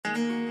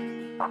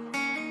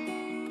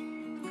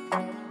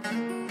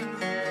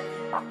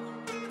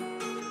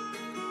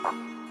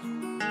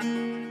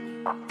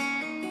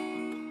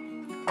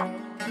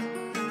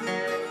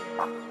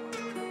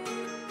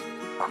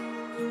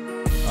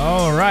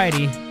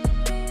Alrighty.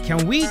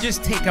 Can we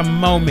just take a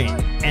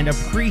moment and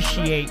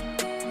appreciate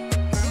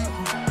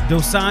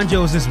Dos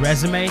Anjos'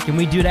 resume? Can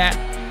we do that?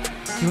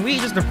 Can we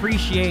just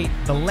appreciate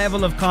the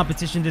level of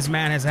competition this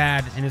man has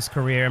had in his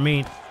career? I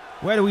mean,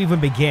 where do we even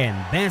begin?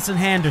 Benson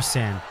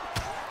Henderson,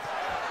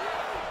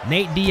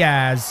 Nate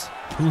Diaz,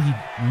 who he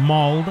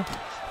mauled,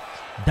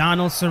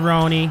 Donald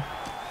Cerrone,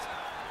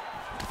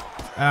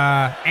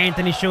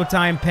 Anthony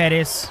Showtime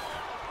Pettis.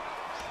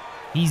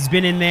 He's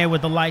been in there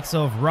with the likes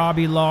of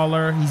Robbie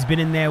Lawler. He's been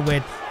in there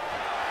with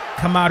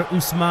Kamaru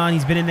Usman.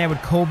 He's been in there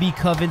with Kobe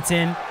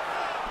Covington.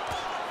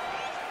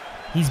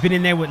 He's been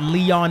in there with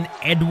Leon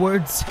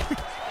Edwards,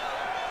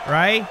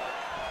 right?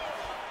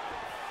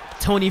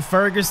 Tony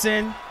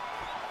Ferguson.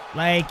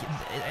 Like,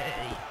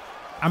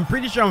 I'm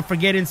pretty sure I'm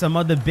forgetting some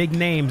other big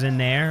names in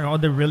there,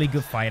 other really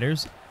good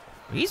fighters.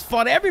 He's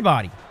fought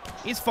everybody.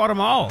 He's fought them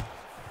all.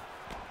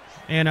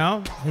 You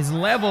know, his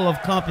level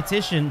of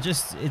competition,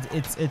 just,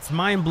 it's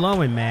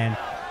mind-blowing, man.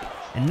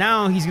 And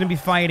now he's going to be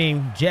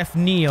fighting Jeff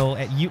Neal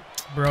at you.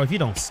 Bro, if you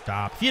don't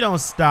stop. If you don't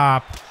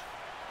stop.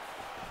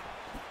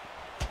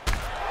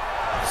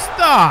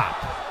 Stop.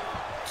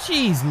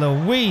 Jeez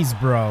Louise,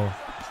 bro.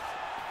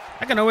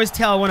 I can always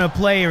tell when a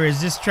player is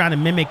just trying to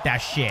mimic that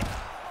shit.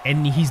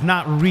 And he's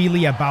not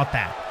really about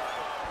that.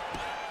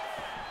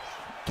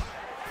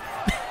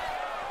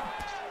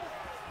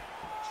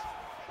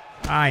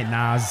 All right,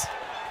 Nas.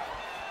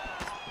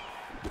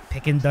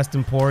 Picking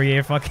Dustin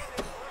Poirier, fucking.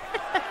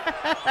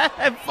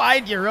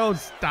 Find your own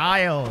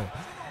style.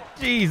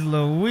 Jeez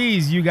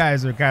Louise, you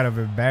guys are kind of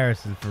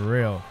embarrassing for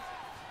real.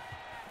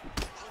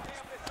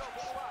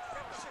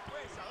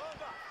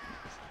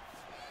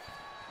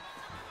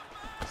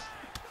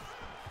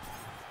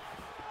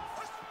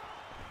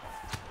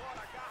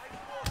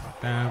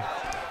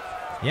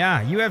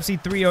 Yeah,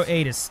 UFC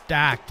 308 is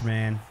stacked,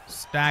 man.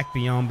 Stacked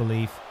beyond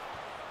belief.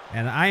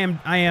 And I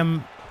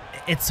am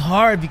it's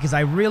hard because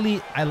I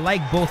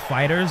like both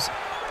fighters.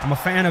 I'm a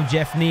fan of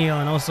Jeff Neal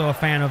and also a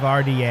fan of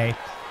RDA.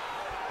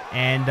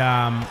 And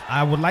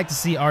I would like to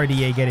see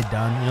RDA get it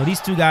done. You know,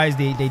 these two guys,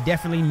 they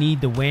definitely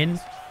need the win.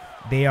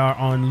 They are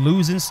on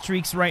losing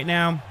streaks right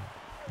now,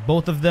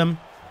 both of them.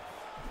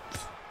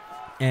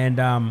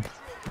 And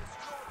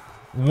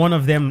one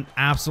of them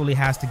absolutely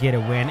has to get a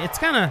win. It's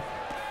kind of,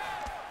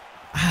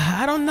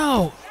 I don't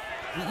know.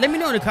 Let me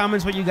know in the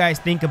comments what you guys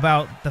think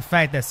about the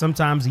fact that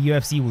sometimes the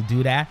UFC will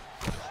do that.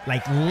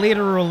 Like,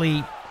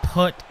 literally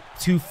put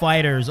two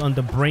fighters on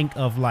the brink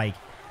of, like,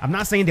 I'm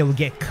not saying they will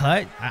get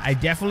cut. I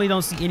definitely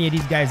don't see any of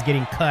these guys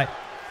getting cut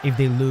if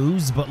they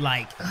lose, but,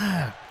 like,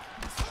 I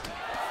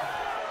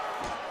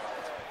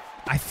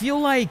feel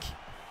like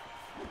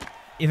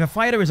if a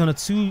fighter is on a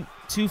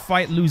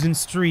two-fight losing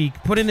streak,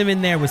 putting them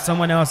in there with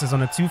someone else is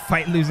on a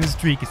two-fight losing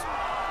streak is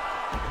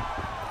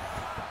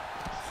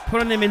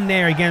putting them in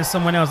there against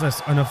someone else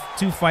that's on a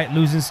two-fight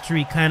losing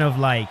streak, kind of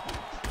like,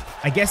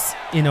 I guess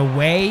in a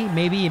way,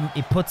 maybe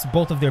it puts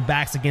both of their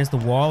backs against the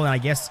wall, and I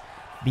guess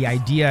the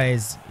idea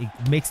is it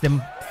makes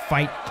them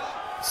fight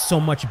so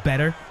much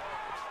better.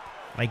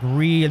 Like,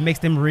 it makes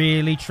them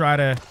really try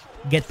to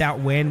get that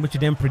win, which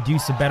would then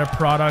produce a better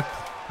product.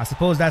 I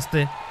suppose that's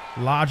the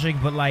logic,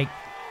 but, like,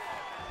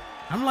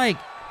 I'm like,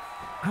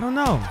 I don't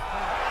know.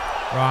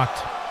 Rocked.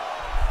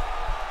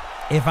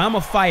 If I'm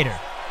a fighter,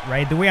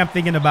 right, the way I'm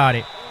thinking about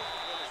it,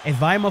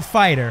 if I'm a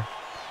fighter,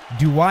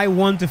 do I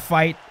want to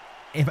fight?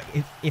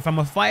 If I'm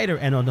a fighter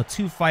and on a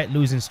two-fight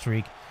losing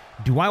streak,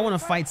 do I want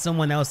to fight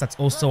someone else that's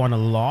also on a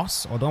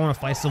loss, or do I want to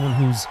fight someone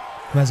who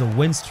has a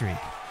win streak?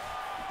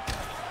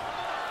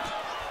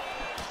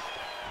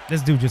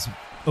 This dude just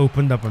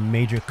opened up a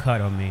major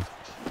cut on me.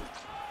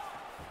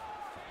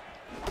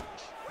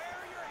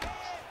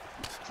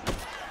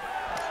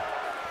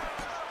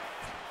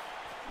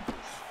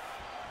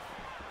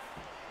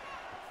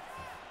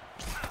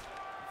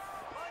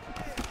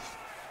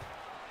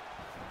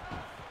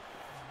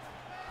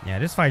 Yeah,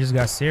 this fight just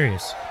got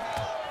serious.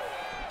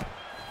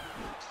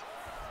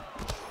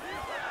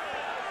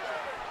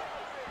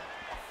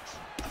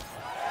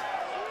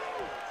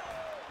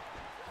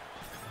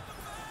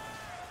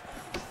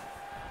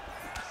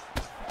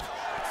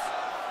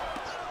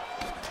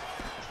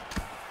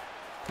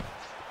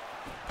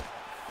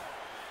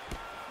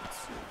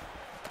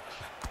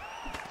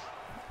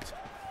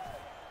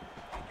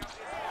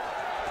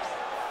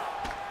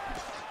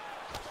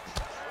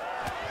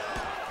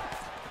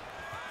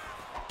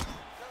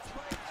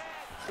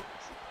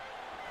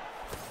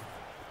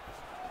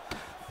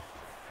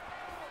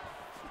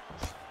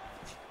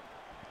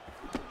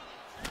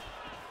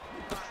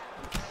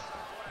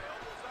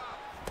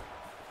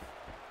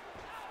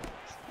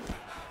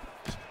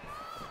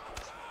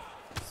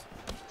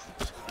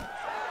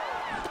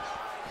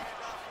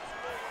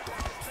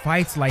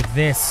 Fights like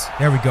this.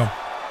 There we go.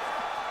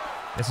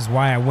 This is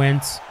why I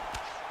went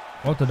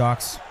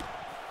orthodox.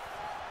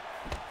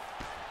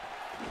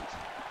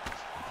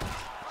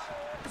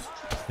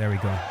 There we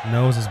go.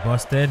 Nose is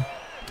busted.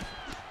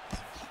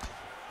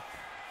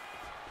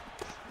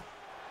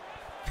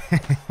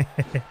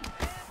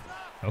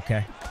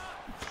 Okay.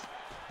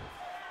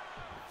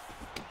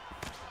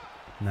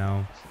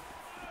 No.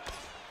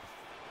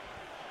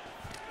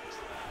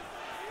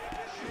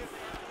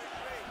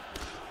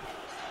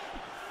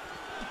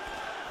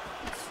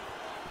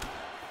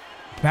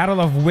 Battle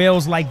of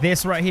wills like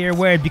this right here,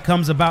 where it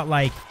becomes about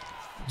like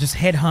just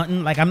head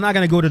hunting. Like, I'm not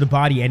gonna go to the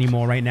body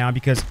anymore right now,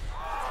 because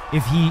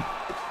if he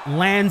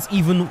lands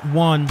even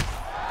one,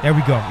 there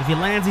we go. If he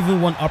lands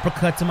even one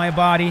uppercut to my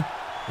body,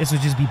 this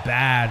would just be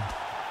bad.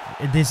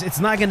 It's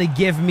not gonna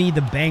give me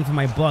the bang for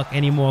my buck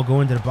anymore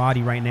going to the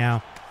body right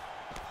now.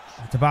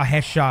 It's about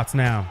headshots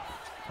now.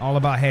 All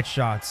about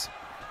headshots.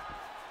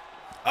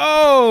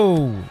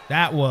 Oh,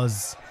 that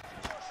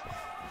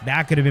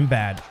could have been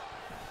bad.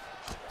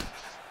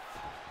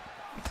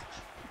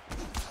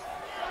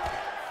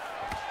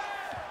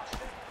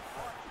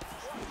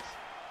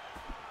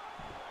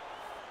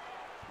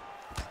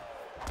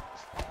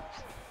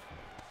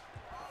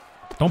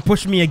 Don't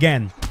push me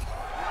again.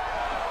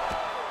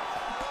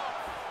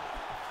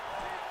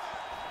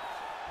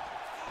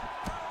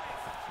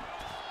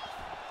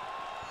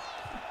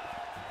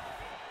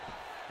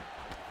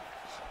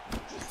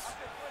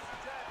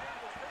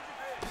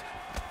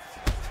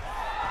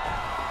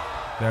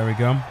 There we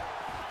go.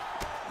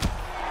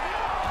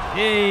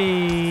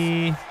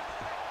 Yay.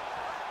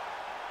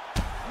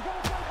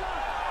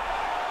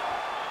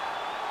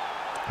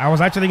 I was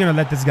actually going to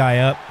let this guy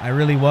up. I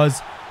really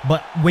was.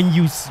 But when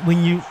you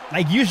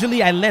like,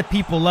 usually I let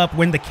people up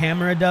when the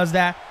camera does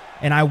that,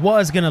 and I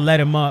was gonna let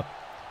him up,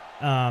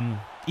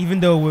 even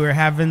though we were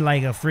having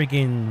like a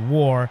freaking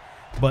war.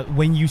 But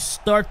when you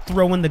start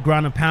throwing the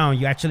ground and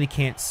pound, you actually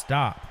can't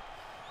stop.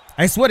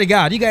 I swear to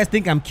God, you guys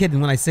think I'm kidding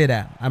when I say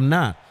that. I'm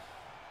not.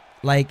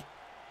 Like,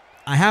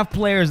 I have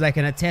players that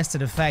can attest to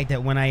the fact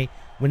that when I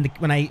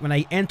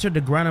enter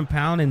the ground and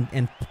pound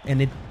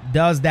and it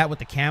does that with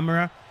the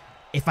camera,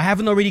 if I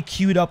haven't already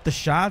queued up the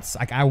shots,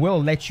 like, I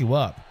will let you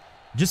up.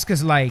 Just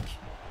because, like,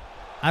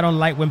 I don't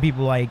like when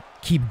people, like,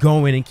 keep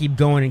going and keep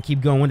going and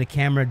keep going when the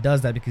camera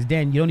does that, because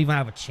then you don't even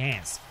have a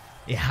chance.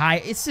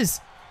 It's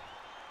just,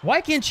 why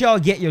can't y'all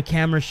get your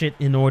camera shit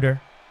in order?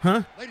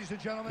 Huh?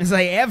 It's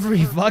like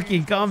every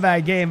fucking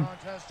combat game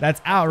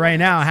that's out right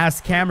now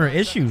has camera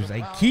issues.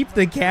 Like, keep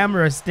the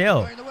camera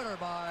still.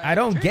 I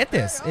don't get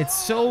this. It's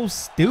so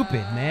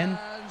stupid, man.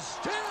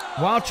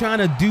 While trying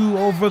to do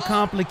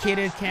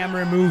overcomplicated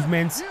camera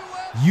movements,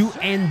 you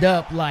end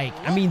up like,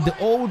 I mean, the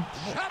old,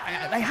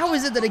 like, how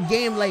is it that a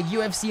game like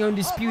UFC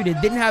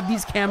Undisputed didn't have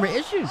these camera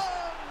issues?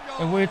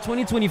 And we're in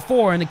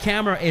 2024 and the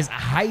camera is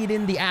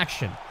hiding the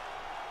action.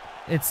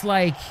 It's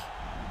like,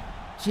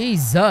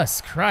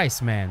 Jesus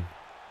Christ, man.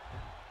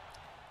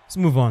 Let's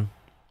move on.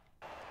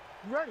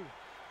 Ready.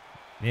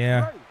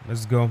 Yeah, Ready.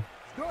 Let's go.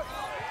 Good.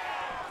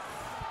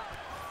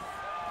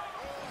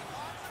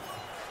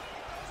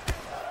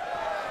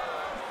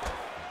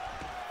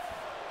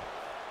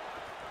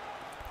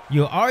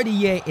 Yo,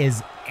 RDA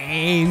is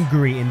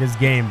angry in this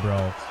game,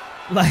 bro.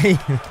 Like,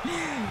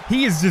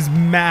 he is just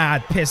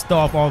mad, pissed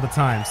off all the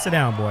time. Sit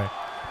down, boy.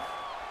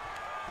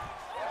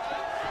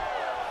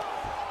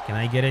 Can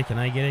I get it? Can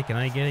I get it? Can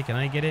I get it? Can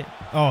I get it?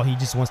 Oh, he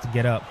just wants to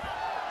get up.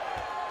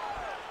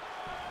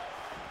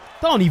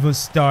 Don't even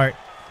start.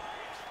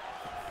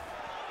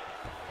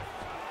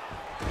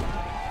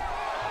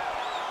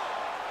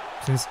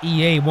 Since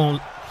EA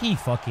won't, he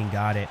fucking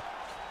got it.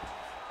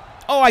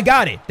 Oh, I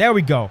got it. There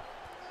we go.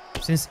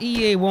 Since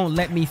EA won't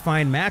let me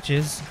find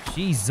matches,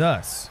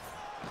 Jesus.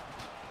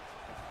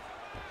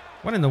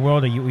 What in the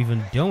world are you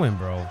even doing,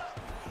 bro?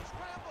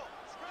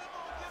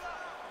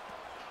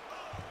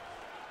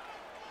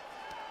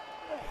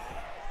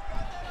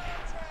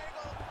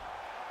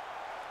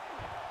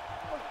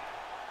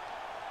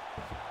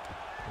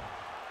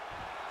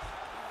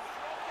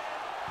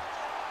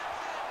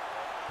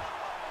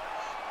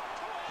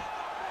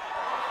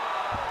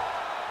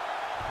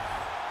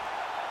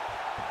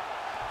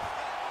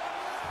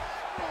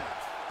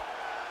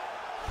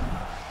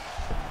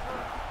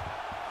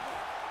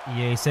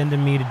 EA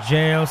sending me to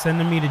jail,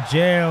 sending me to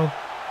jail,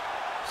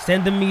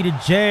 sending me to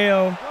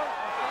jail.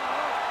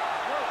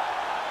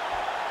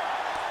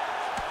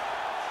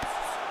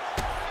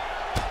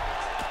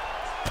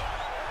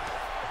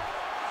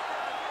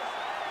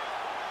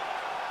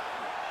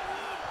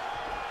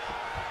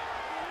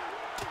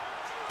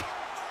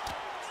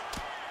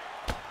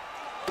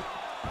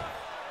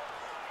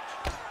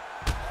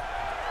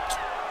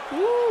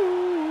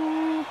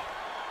 Ooh.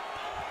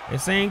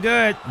 This ain't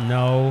good.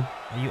 No.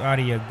 Are you out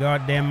of your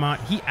goddamn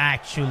mind? He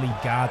actually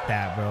got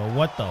that, bro.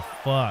 What the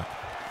fuck?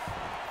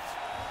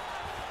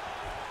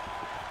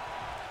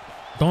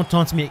 Don't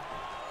taunt me.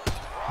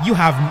 You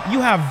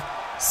have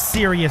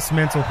serious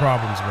mental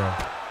problems, bro.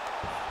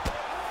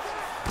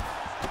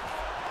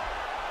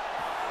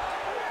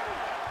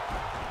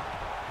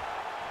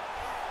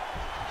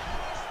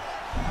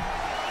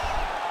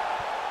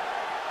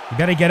 You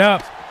better get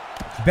up.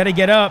 You better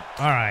get up.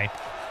 All right.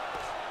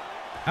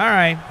 All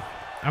right.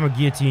 I'm gonna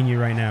guillotine you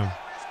right now.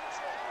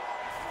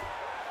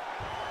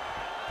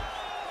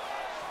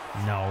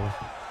 No.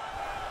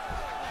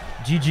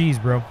 GG's,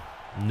 bro.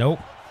 Nope.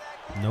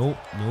 Nope.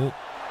 Nope.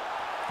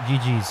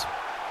 GG's.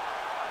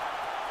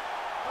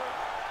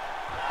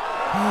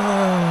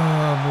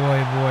 Oh,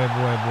 boy.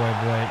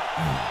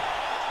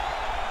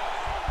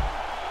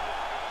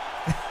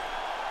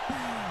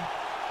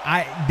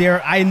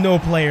 I know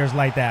players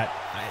like that.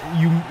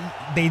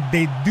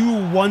 They do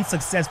one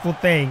successful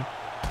thing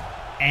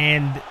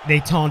and they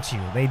taunt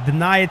you. They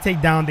deny a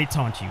takedown, they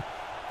taunt you.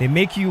 They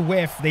make you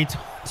whiff, they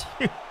taunt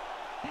you.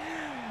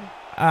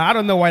 I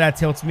don't know why that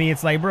tilts me.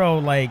 It's like, bro,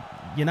 like,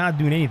 you're not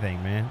doing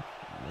anything, man.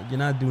 You're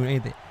not doing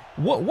anything.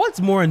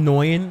 What's more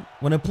annoying,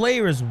 when a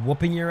player is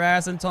whooping your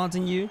ass and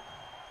taunting you,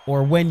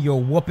 or when you're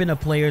whooping a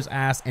player's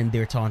ass and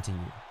they're taunting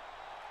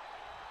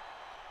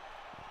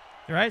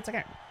you? Right? It's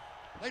like,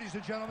 Ladies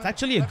and gentlemen, it's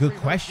actually a good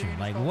question.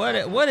 Like,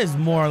 what is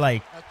more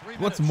like,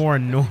 what's more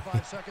annoying?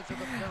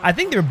 I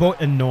think they're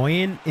both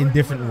annoying in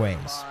different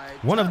ways.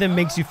 One of them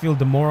makes you feel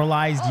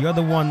demoralized. The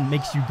other one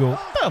makes you go,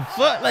 what the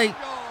fuck? Like,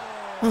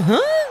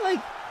 like,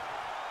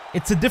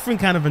 it's a different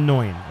kind of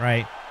annoying,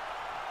 right?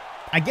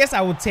 I guess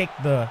I would take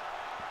the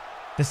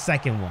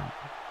second one.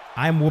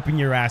 I'm whooping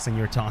your ass and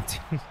you're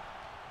taunting.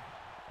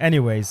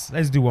 Anyways,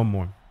 let's do one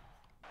more.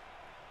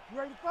 You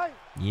ready to fight?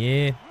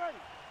 Yeah.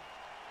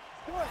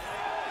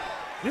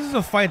 This is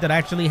a fight that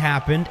actually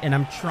happened, and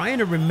I'm trying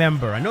to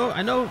remember. I know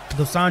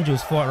Dos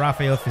Anjos fought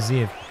Rafael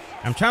Fiziev.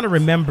 I'm trying to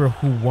remember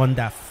who won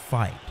that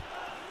fight.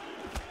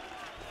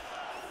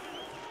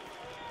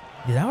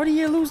 Did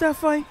Aldier lose that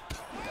fight?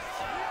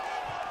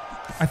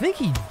 I think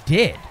he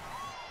did.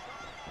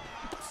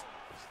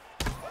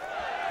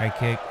 High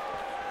kick.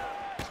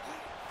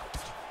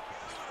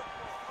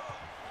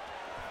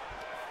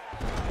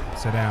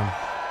 Sit down.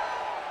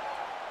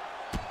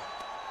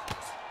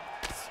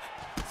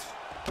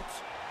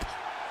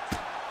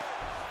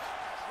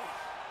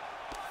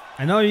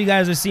 I know you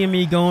guys are seeing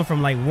me going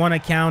from like one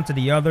account to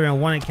the other and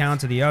one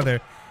account to the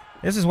other.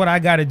 This is what I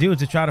got to do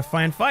to try to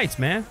find fights,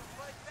 man.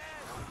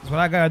 That's what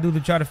I got to do to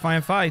try to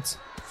find fights.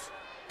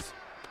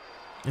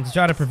 And to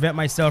try to prevent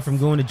myself from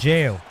going to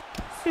jail.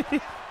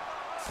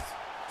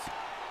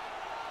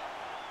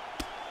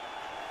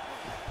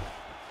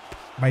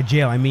 By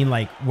jail, I mean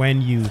like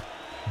when you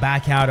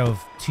back out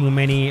of too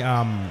many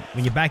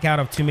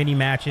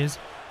matches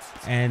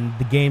and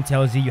the game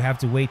tells you have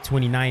to wait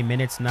 29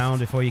 minutes now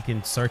before you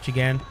can search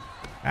again.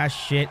 That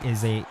shit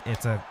is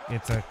it's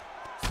a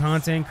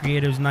content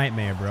creator's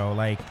nightmare, bro.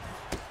 Like,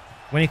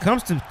 when it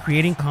comes to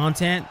creating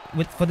content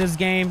for this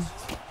game,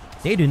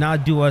 they do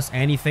not do us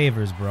any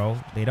favors, bro.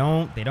 They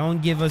don't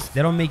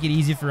make it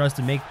easy for us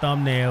to make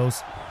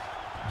thumbnails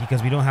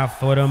because we don't have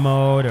photo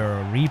mode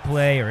or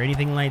replay or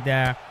anything like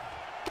that.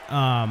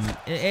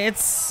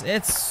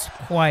 It's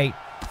quite,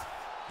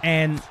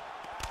 and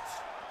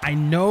I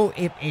know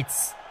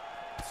it's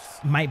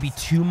might be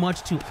too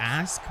much to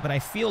ask, but I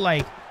feel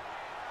like,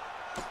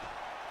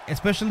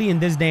 especially in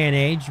this day and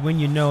age, when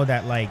you know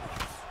that like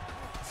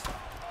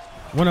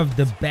one of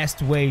the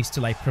best ways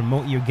to like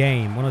promote your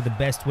game, one of the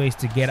best ways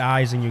to get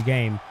eyes on your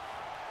game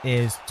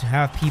is to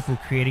have people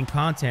creating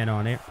content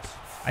on it.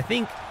 I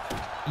think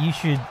you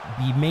should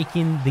be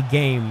making the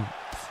game,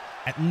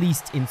 at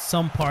least in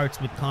some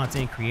parts, with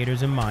content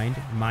creators in mind,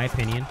 in my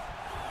opinion.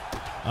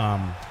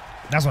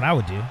 That's what I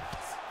would do.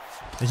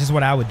 It's just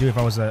what I would do if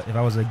I was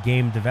a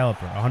game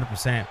developer,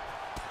 100%.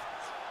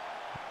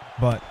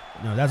 But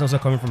you know, that's also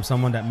coming from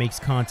someone that makes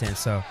content.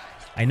 So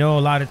I know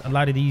a lot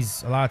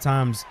of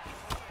times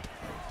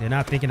they're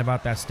not thinking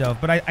about that stuff.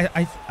 But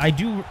I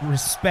do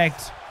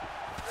respect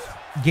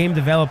game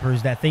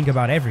developers that think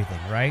about everything,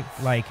 right?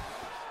 Like,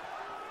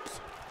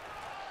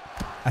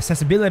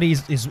 accessibility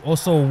is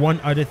also one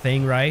other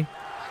thing, right?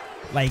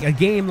 Like a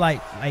game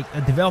like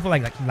a developer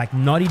like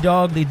Naughty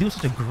Dog, they do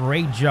such a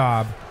great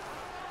job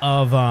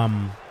of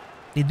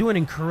they do an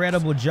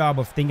incredible job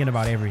of thinking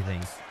about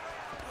everything.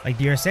 Like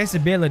the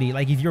accessibility,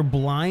 like if you're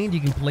blind, you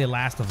can play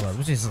Last of Us,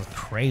 which is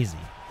crazy,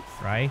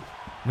 right?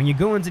 When you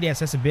go into the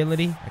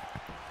accessibility, like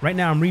right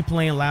now I'm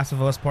replaying Last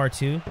of Us Part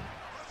 2,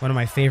 one of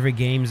my favorite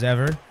games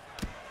ever.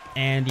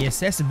 And the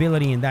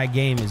accessibility in that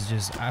game is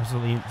just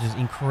absolutely just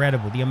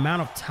incredible. The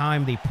amount of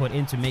time they put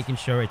into making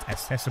sure it's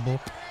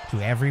accessible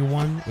to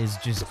everyone is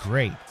just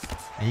great.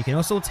 And you can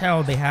also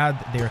tell they had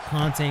their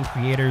content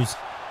creators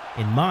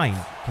in mind.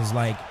 Because,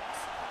 like,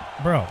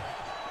 bro,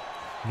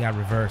 you got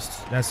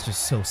reversed. That's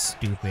just so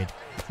stupid.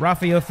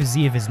 Rafael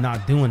Fiziev is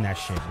not doing that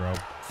shit, bro.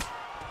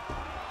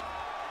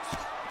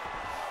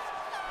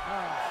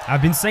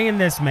 I've been saying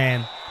this,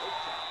 man.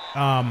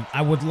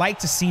 I would like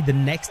to see the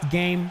next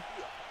game.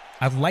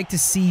 I'd like to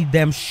see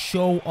them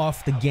show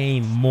off the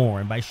game more.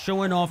 And by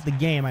showing off the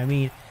game, I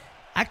mean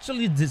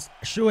actually just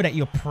show that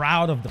you're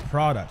proud of the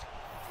product.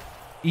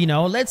 You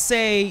know, let's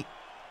say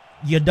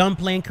you're done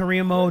playing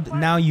career mode.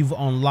 Now you've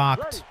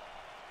unlocked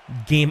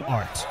game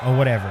art or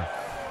whatever.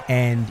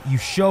 And you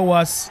show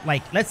us,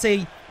 like, let's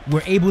say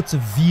we're able to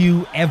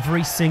view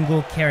every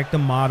single character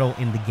model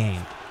in the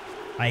game.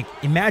 Like,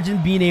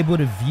 imagine being able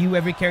to view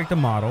every character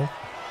model.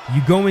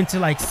 You go into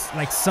like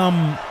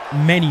some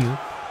menu,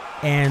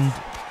 and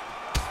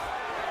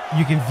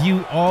you can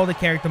view all the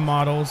character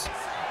models.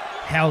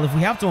 Hell, if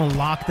we have to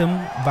unlock them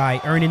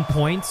by earning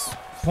points,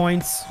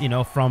 you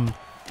know, from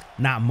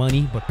not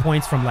money, but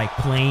points from like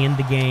playing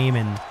the game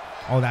and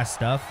all that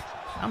stuff,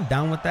 I'm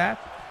down with that.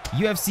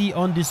 UFC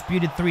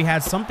Undisputed 3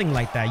 had something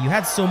like that. You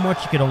had so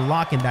much you could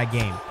unlock in that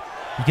game.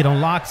 You could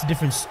unlock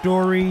different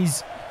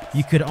stories.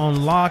 You could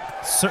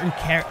unlock certain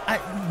characters.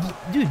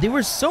 Dude, there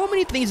were so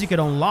many things you could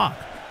unlock.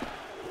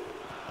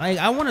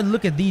 I want to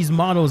look at these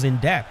models in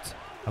depth.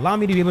 Allow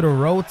me to be able to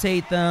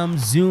rotate them,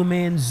 zoom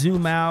in,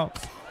 zoom out.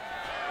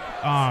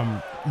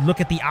 Look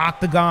at the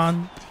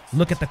octagon.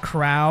 Look at the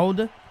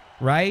crowd,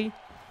 right?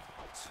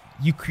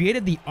 You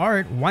created the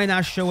art. Why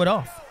not show it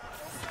off?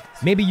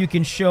 Maybe you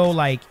can show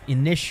like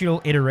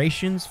initial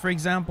iterations, for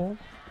example.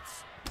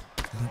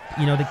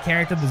 You know, the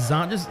character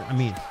design. Just, I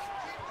mean,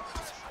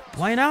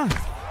 why not?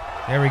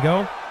 There we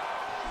go.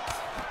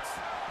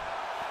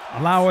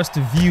 Allow us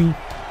to view.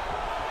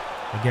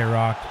 I get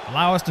rocked.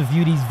 Allow us to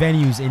view these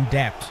venues in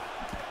depth.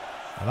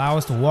 Allow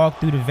us to walk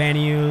through the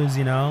venues,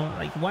 you know.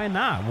 Like, why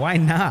not? Why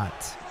not?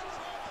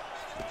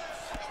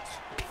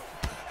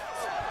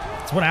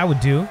 That's what I would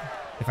do.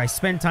 If I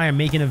spent time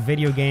making a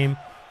video game,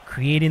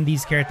 creating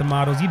these character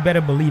models, you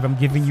better believe I'm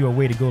giving you a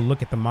way to go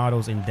look at the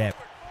models in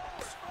depth.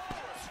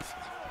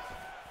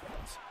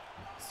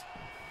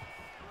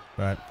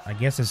 But I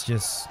guess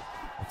it's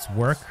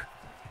work.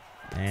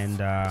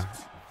 And I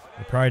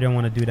probably don't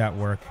want to do that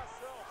work.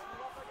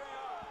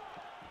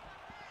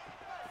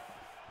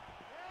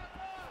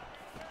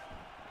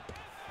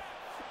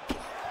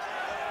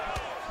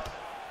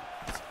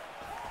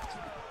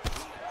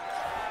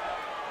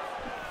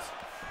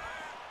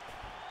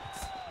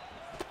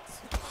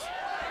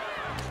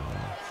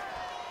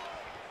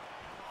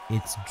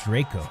 It's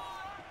Draco.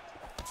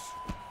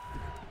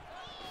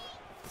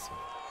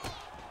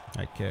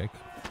 Head kick.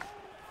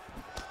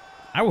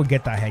 I would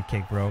get that head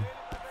kick, bro.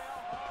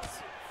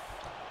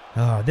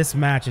 Oh, this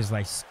match is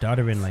like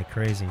stuttering like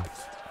crazy.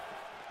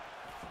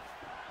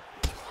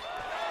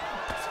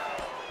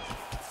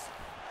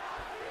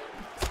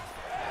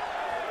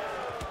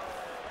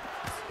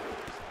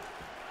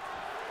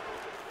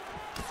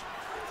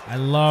 I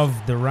love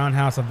the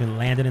roundhouse I've been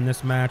landing in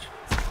this match.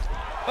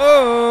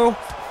 Oh!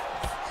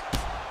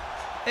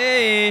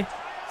 Hey!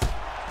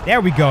 There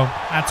we go.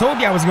 I told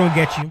you I was going to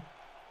get you.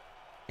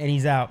 And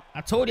he's out.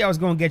 I told you I was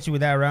going to get you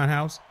with that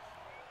roundhouse.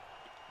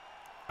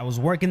 I was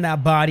working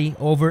that body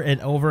over and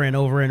over and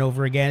over and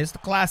over again. It's the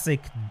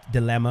classic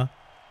dilemma.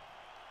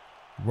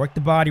 Work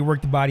the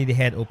body, the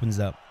head opens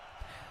up.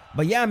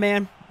 But yeah,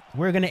 man,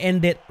 we're going to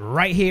end it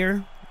right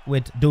here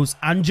with Dos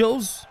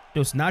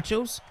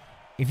Nachos.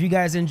 If you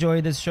guys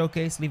enjoyed this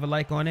showcase, leave a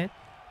like on it.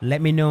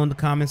 Let me know in the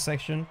comment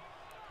section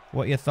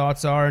what your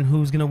thoughts are and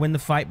who's going to win the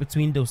fight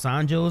between Dos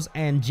Anjos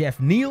and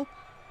Jeff Neal.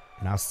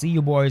 And I'll see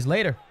you boys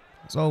later.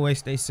 As always,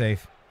 stay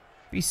safe.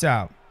 Peace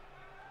out.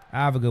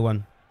 Have a good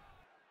one.